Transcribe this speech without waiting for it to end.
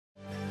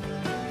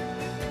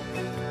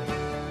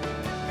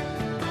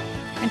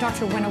And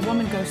doctor, when a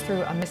woman goes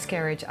through a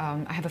miscarriage,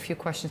 I have a few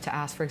questions to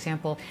ask. For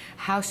example,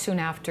 how soon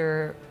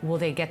after will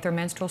they get their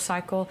menstrual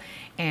cycle,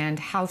 and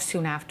how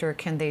soon after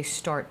can they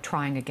start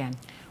trying again?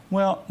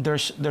 Well,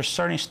 there's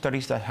certain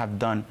studies that have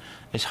done.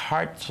 It's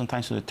hard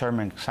sometimes to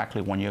determine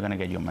exactly when you're going to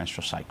get your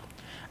menstrual cycle.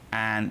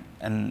 And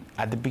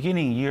at the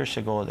beginning, years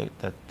ago,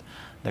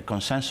 the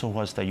consensus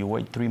was that you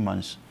wait 3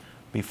 months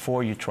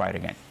before you try it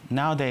again.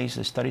 Nowadays,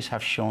 the studies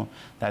have shown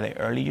that the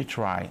earlier you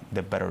try,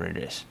 the better it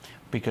is,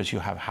 because you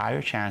have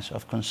higher chance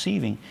of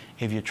conceiving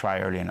if you try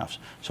early enough.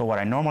 So what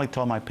I normally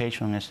tell my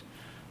patients is,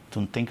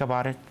 don't think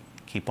about it,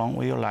 keep on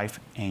with your life,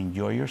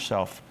 enjoy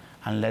yourself,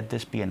 and let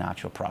this be a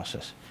natural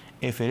process.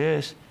 If it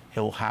is, it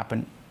will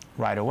happen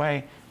right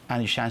away,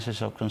 and the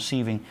chances of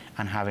conceiving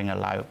and having a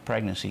live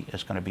pregnancy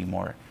is going to be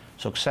more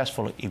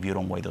successful if you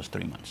don't wait those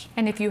 3 months.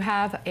 And if you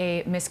have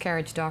a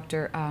miscarriage,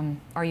 doctor,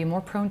 are you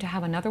more prone to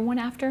have another one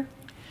after?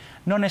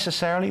 Not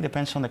necessarily,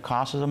 depends on the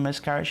causes of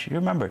miscarriage. You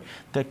remember,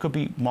 there could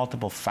be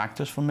multiple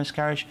factors for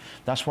miscarriage.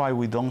 That's why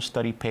we don't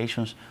study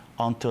patients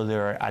until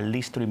there are at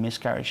least 3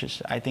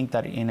 miscarriages. I think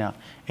that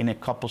in a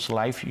couple's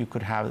life, you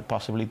could have the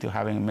possibility of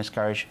having a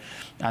miscarriage,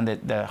 and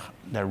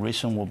the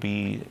reason will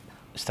be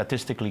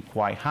statistically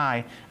quite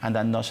high, and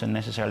that doesn't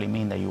necessarily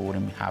mean that you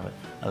wouldn't have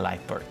a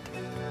live birth.